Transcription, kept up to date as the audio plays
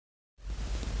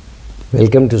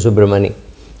Welcome to Subramani.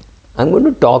 I'm going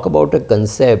to talk about a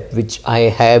concept which I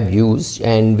have used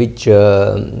and which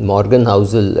Morgan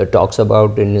Housel talks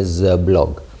about in his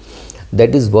blog,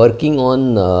 that is working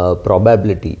on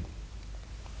probability.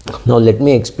 Now let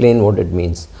me explain what it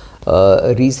means.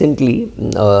 Recently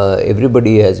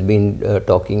everybody has been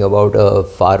talking about a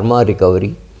pharma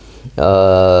recovery,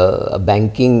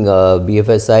 banking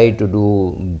BFSI to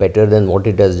do better than what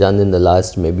it has done in the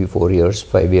last maybe 4 years,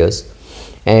 5 years.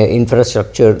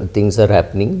 Infrastructure things are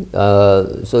happening.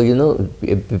 So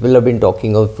people have been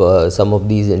talking of some of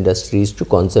these industries to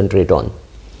concentrate on.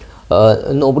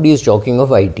 Nobody is talking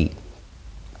of IT.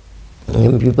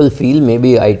 People feel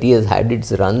maybe IT has had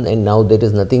its run and now there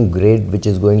is nothing great which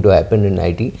is going to happen in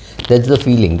IT. That's the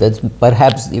feeling. That's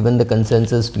perhaps even the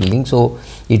consensus feeling. So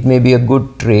it may be a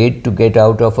good trade to get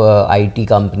out of a IT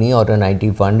company or an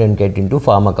IT fund and get into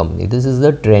pharma company. This is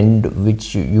the trend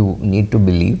which you need to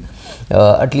believe.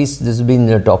 At least this has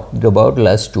been talked about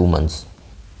last 2 months.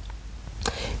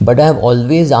 But I have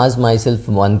always asked myself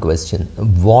one question: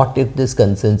 what if this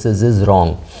consensus is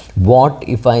wrong? What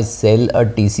if I sell a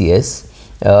TCS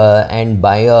and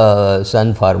buy a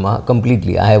Sun Pharma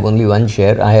completely? I have only one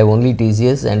share, I have only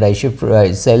TCS, and I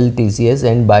sell TCS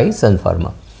and buy Sun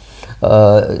Pharma.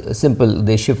 Simple,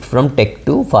 they shift from tech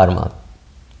to pharma.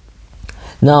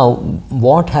 Now,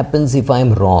 what happens if I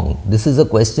am wrong? This is a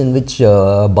question which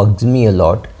bugs me a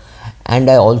lot,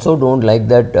 and I also don't like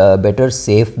that better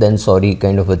safe than sorry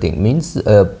kind of a thing, means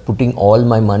putting all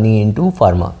my money into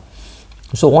pharma.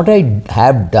 So what I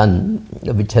have done,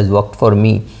 which has worked for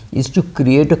me, is to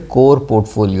create a core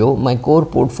portfolio. My core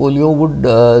portfolio would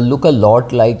look a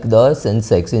lot like the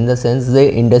Sensex, in the sense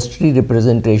the industry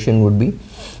representation would be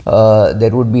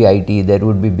there would be IT, there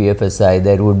would be BFSI,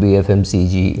 there would be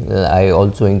FMCG. I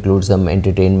also include some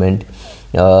entertainment.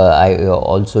 I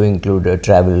also include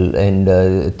travel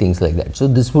and things like that. So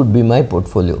this would be my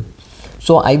portfolio.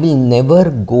 So I will never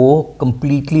go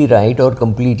completely right or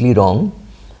completely wrong,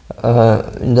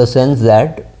 in the sense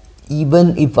that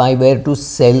even if I were to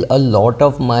sell a lot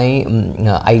of my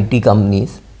IT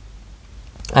companies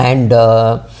and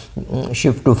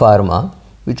shift to pharma,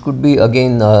 which could be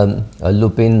again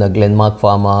Lupin, Glenmark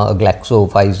Pharma, Glaxo,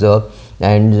 Pfizer,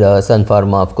 and Sun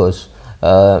Pharma, of course,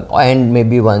 and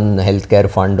maybe one healthcare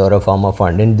fund or a pharma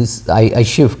fund, and this I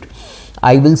shift,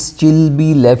 I will still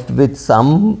be left with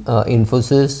some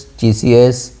Infosys,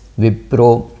 GCS,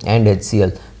 Wipro and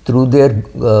HCL. Through their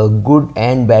good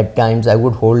and bad times, I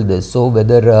would hold this. So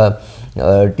whether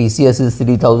TCS is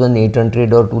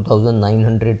 3,800 or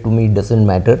 2,900, to me it doesn't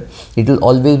matter. It will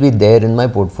always be there in my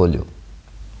portfolio.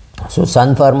 So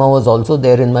Sun Pharma was also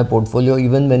there in my portfolio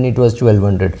even when it was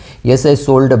 1,200. Yes, I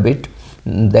sold a bit.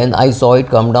 Then I saw it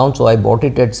come down, so I bought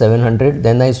it at 700.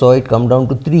 Then I saw it come down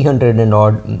to 300 and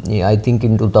odd, I think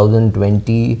in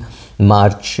 2020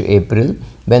 March, April,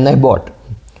 when I bought.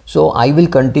 So I will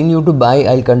continue to buy,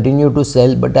 I'll continue to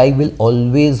sell, but I will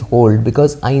always hold,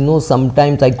 because I know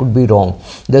sometimes I could be wrong.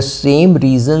 The same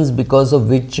reasons because of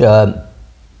which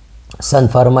Sun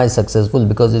Pharma is successful,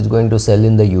 because it's going to sell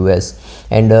in the US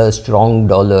and a strong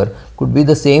dollar, could be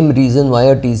the same reason why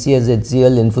a TCS,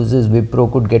 HCL, Infosys,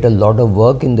 Wipro could get a lot of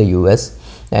work in the US,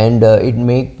 and it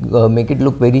make it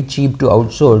look very cheap to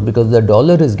outsource, because the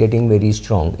dollar is getting very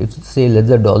strong. If say let's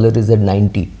the dollar is at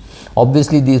 90,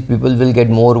 obviously these people will get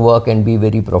more work and be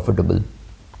very profitable.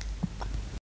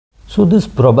 So this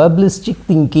probabilistic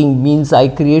thinking means I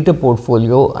create a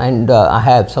portfolio and I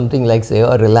have something like, say,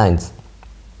 a Reliance.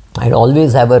 I'd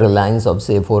always have a Reliance of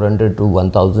say 400 to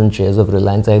 1000 shares of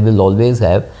Reliance. I will always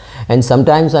have, and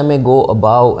sometimes I may go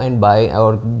above and buy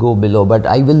or go below, but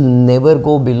I will never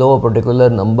go below a particular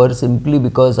number, simply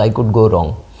because I could go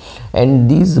wrong.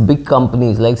 And these big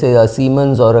companies like say a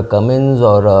Siemens or a Cummins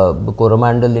or a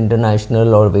Coromandel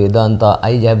International or Vedanta,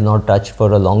 I have not touched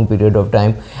for a long period of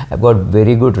time. I've got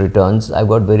very good returns, I've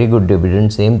got very good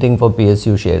dividends. Same thing for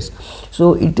PSU shares.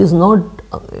 So it is not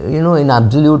in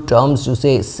absolute terms to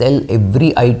say sell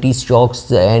every IT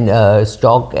stocks and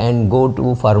stock and go to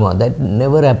pharma. That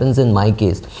never happens in my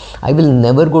case. I will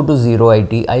never go to zero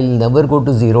IT, I will never go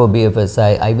to zero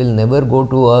BFSI, I will never go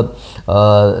to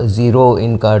a zero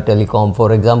in telecom.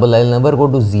 For example, I'll never go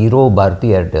to zero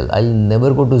Bharti Airtel, I'll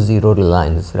never go to zero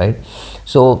Reliance, right?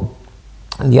 So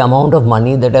the amount of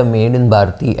money that I've made in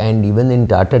Bharti and even in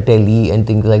Tata Tele and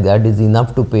things like that is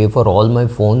enough to pay for all my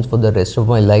phones for the rest of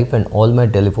my life and all my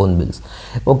telephone bills.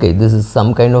 Okay, this is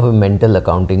some kind of a mental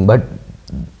accounting, but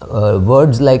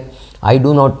words like I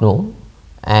do not know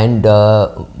and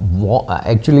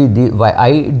actually why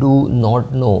I do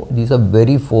not know, these are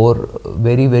very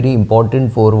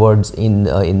important 4 words in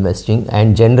investing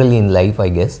and generally in life, I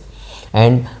guess.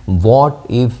 and what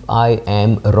if I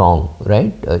am wrong,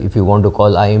 right? If you want to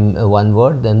call I am one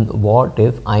word, then what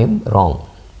if I am wrong,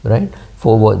 right?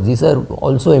 4 words. These are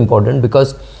also important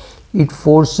because it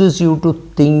forces you to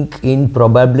think in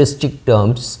probabilistic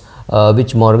terms,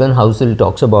 which Morgan Housel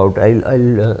talks about.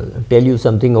 I'll tell you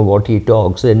something of what he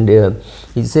talks, and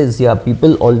he says, yeah,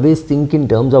 people always think in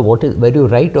terms of what is very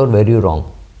right or very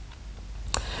wrong.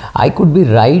 I could be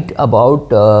right about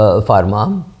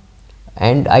pharma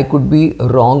and I could be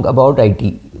wrong about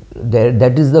IT.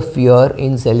 That is the fear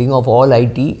in selling of all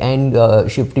IT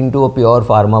and shifting to a pure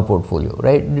pharma portfolio,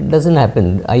 right? It doesn't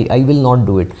happen. I will not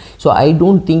do it. So I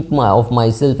don't think of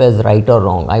myself as right or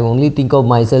wrong. I only think of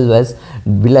myself as,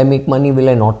 will I make money, will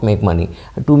I not make money?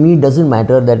 To me, it doesn't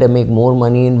matter that I make more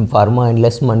money in pharma and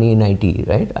less money in IT,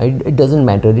 right? It doesn't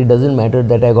matter. It doesn't matter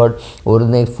that I got, over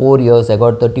the next 4 years, I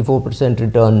got 34%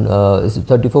 return,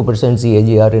 34%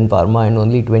 CAGR in pharma and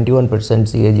only 21%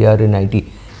 CAGR in IT.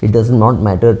 It does not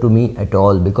matter to me at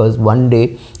all, because one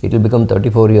day it will become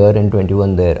 34 here and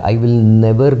 21 there. I will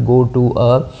never go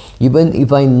to even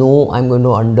if I know I'm going to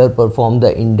underperform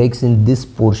the index in this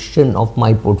portion of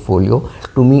my portfolio,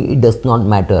 to me it does not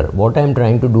matter. What I'm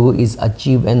trying to do is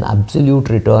achieve an absolute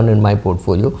return in my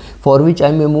portfolio, for which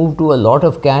I may move to a lot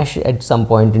of cash at some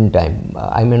point in time.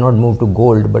 I may not move to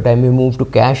gold, but I may move to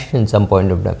cash in some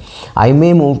point of time. I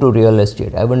may move to real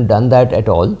estate. I haven't done that at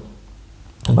all,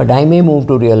 but I may move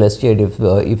to real estate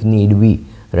if need be,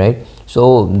 right?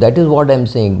 So that is what I'm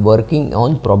saying, working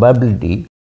on probability.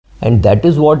 And that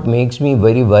is what makes me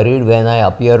very worried when I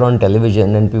appear on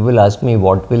television and people ask me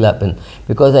what will happen,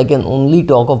 because I can only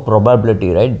talk of probability,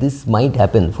 right? This might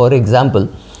happen. For example,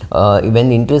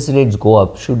 when interest rates go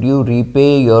up, should you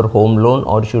repay your home loan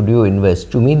or should you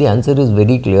invest? To me, the answer is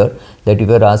very clear, that if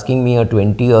you are asking me a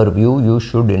 20-year view, you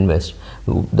should invest.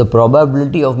 The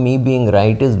probability of me being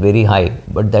right is very high,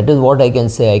 but that is what I can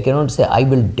say. I cannot say I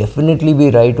will definitely be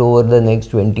right over the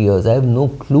next 20 years. I have no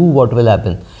clue what will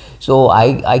happen. So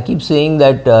I keep saying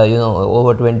that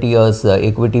over 20 years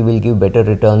equity will give better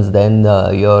returns than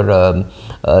your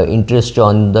interest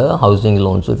on the housing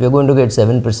loan. So if you're going to get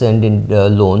 7% in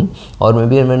loan, or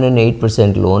maybe even an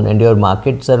 8% loan, and your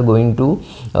markets are going to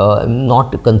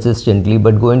not consistently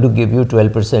but going to give you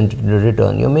 12%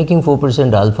 return, you're making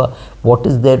 4% alpha. What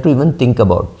is there to even think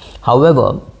about?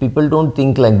 However, people don't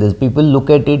think like this. People look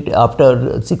at it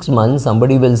after 6 months,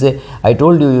 somebody will say, I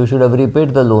told you, you should have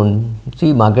repaid the loan.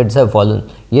 See, markets have fallen.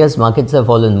 Yes, markets have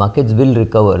fallen. Markets will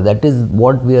recover. That is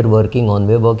what we are working on.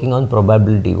 We are working on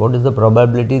probability. What is the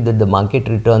probability that the market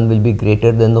return will be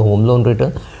greater than the home loan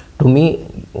return? To me,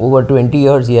 over 20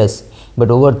 years, yes. But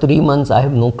over 3 months, I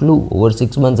have no clue. Over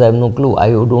 6 months, I have no clue. I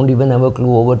don't even have a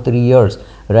clue over 3 years,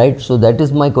 right? So that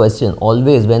is my question.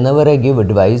 Always, whenever I give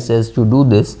advice as to do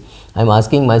this, I'm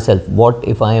asking myself, what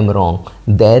if I am wrong?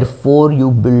 Therefore, you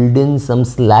build in some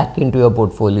slack into your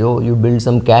portfolio, you build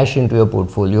some cash into your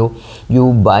portfolio,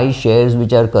 you buy shares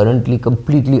which are currently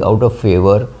completely out of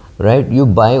favor, right? You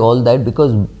buy all that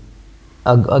because,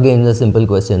 again, the simple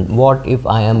question, what if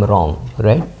I am wrong,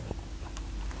 right?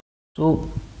 So,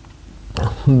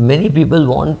 many people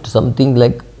want something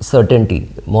like certainty.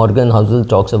 Morgan Housel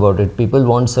talks about it. People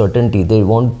want certainty. They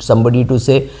want somebody to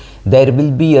say, there will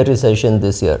be a recession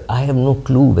this year. I have no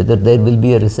clue whether there will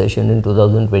be a recession in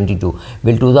 2022.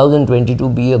 Will 2022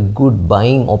 be a good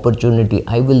buying opportunity?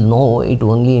 I will know it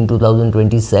only in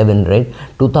 2027, right?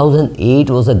 2008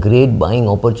 was a great buying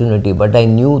opportunity, but I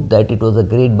knew that it was a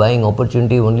great buying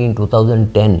opportunity only in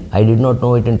 2010. I did not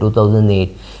know it in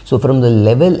 2008. So from the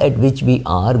level at which we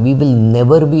are, we will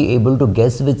never be able to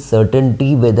guess with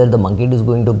certainty whether the market is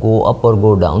going to go up or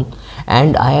go down.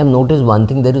 And I have noticed one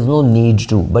thing, there is no need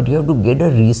to, but you have to get a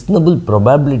reasonable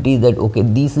probability that, okay,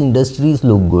 these industries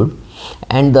look good,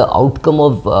 and the outcome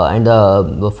of and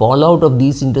the fallout of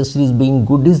these industries being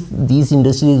good is these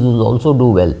industries will also do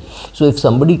well. So if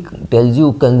somebody tells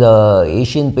you the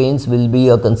Asian Paints will be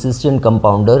a consistent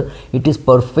compounder, it is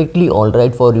perfectly all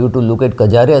right for you to look at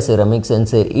Kajaria Ceramics and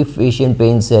say, if Asian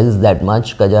Paints sells that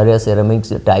much, Kajaria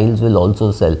Ceramics tiles will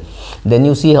also sell. Then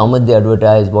you see how much they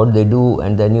advertise, what they do,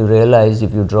 and then you realize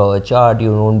if you draw a chart,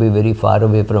 you won't be very far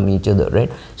away from each other,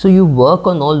 right? So you work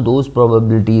on all those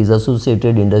probabilities,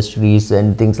 associated industries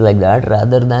and things like that,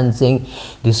 rather than saying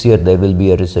this year there will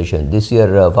be a recession, this year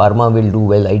pharma will do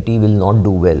well, IT will not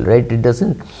do well, right? It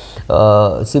doesn't,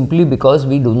 simply because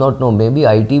we do not know. Maybe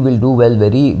IT will do well,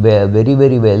 very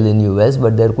well in US,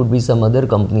 but there could be some other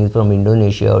companies from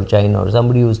Indonesia or China or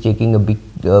somebody who's taking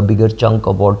a bigger chunk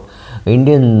of what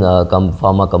Indian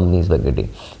pharma companies were getting.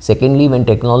 Secondly, when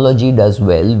technology does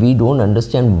well, we don't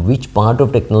understand which part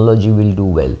of technology will do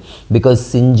well, because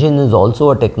Syngene is also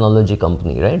a technology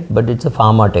company, right? But it's a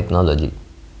pharma technology.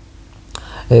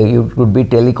 It could be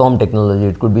telecom technology,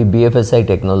 it could be BFSI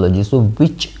technology. So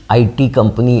which IT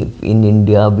company in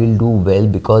India will do well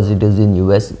because it is in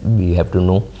US? We have to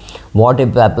know. What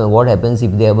happens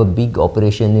if they have a big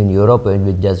operation in Europe and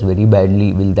which does very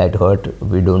badly? Will that hurt?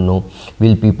 We don't know.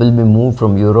 Will people be moved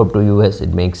from Europe to US?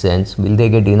 It makes sense. Will they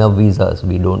get enough visas?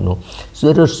 We don't know.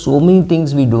 So there are so many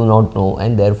things we do not know,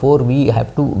 and therefore we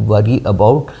have to worry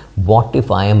about what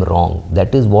if I am wrong.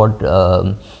 That is what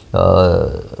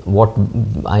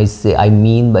I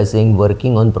mean by saying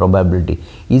working on probability.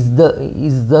 Is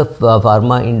the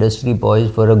pharma industry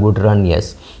poised for a good run?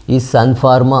 Yes. Is Sun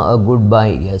Pharma a good buy?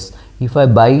 Yes. If I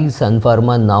buy Sun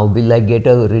Pharma now, will I get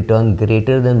a return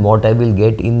greater than what I will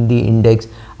get in the index?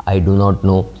 I do not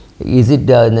know. Is it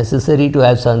necessary to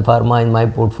have Sun Pharma in my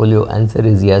portfolio? Answer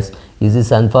is yes. Is the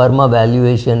Sun Pharma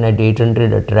valuation at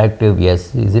 800 attractive?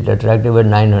 Yes. Is it attractive at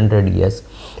 900? Yes.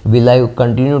 Will I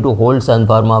continue to hold Sun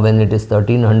Pharma when it is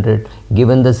 1300?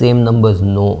 Given the same numbers,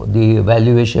 no. The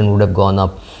valuation would have gone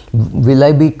up. Will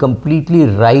I be completely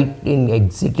right in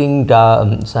exiting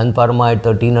Sun Pharma at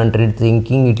 1300,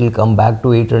 thinking it will come back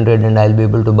to 800 and I'll be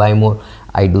able to buy more?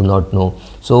 I do not know.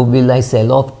 So will I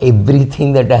sell off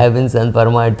everything that I have in Sun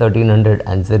Pharma at 1300?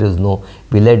 Answer is no.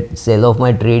 Will I sell off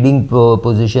my trading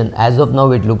position? As of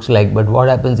now it looks like, but what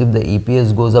happens if the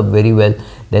EPS goes up very well?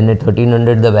 Then at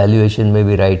 1300 the valuation may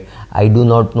be right. I do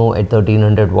not know at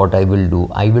 1300 what I will do.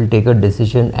 I will take a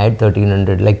decision at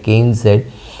 1300. Like Keynes said,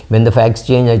 when the facts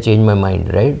change, I change my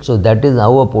mind, right? So that is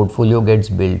how a portfolio gets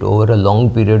built over a long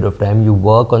period of time. You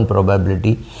work on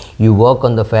probability, you work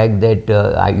on the fact that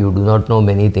you do not know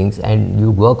many things, and you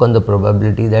work on the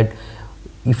probability that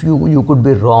if you could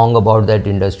be wrong about that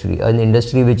industry, an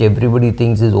industry which everybody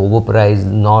thinks is overpriced,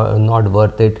 not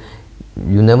worth it.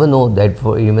 You never know that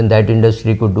for even that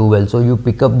industry could do well. So you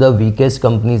pick up the weakest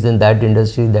companies in that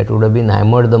industry that would have been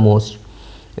hammered the most.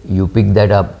 You pick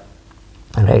that up.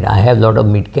 Right, I have a lot of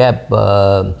mid-cap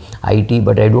IT,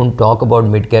 but I don't talk about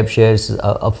mid-cap shares,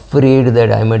 afraid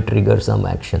that I might trigger some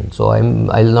action. So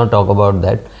I'll not talk about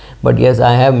that. But yes,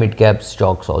 I have mid-cap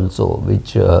stocks also,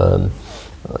 which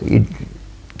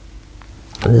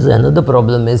this is another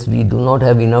problem is we do not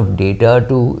have enough data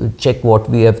to check what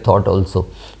we have thought also.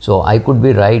 So I could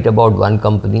be right about one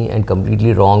company and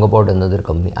completely wrong about another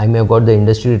company. I may have got the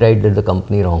industry right but the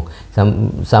company wrong.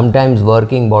 Sometimes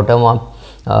working bottom up,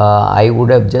 I would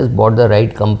have just bought the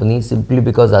right company simply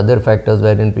because other factors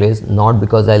were in place, not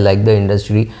because I like the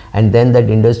industry, and then that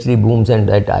industry booms and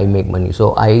that I make money.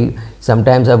 So I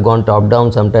sometimes have gone top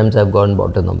down, sometimes I've gone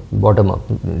bottom up.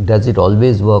 Does it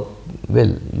always work? Well,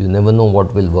 you never know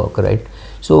what will work, right?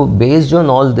 So based on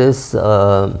all this,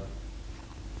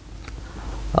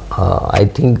 I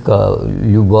think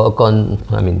you work on,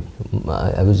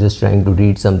 I was just trying to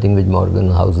read something which Morgan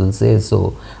Housel says.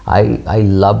 So I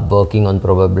love working on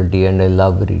probability and I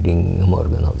love reading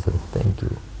Morgan Housel. Thank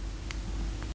you.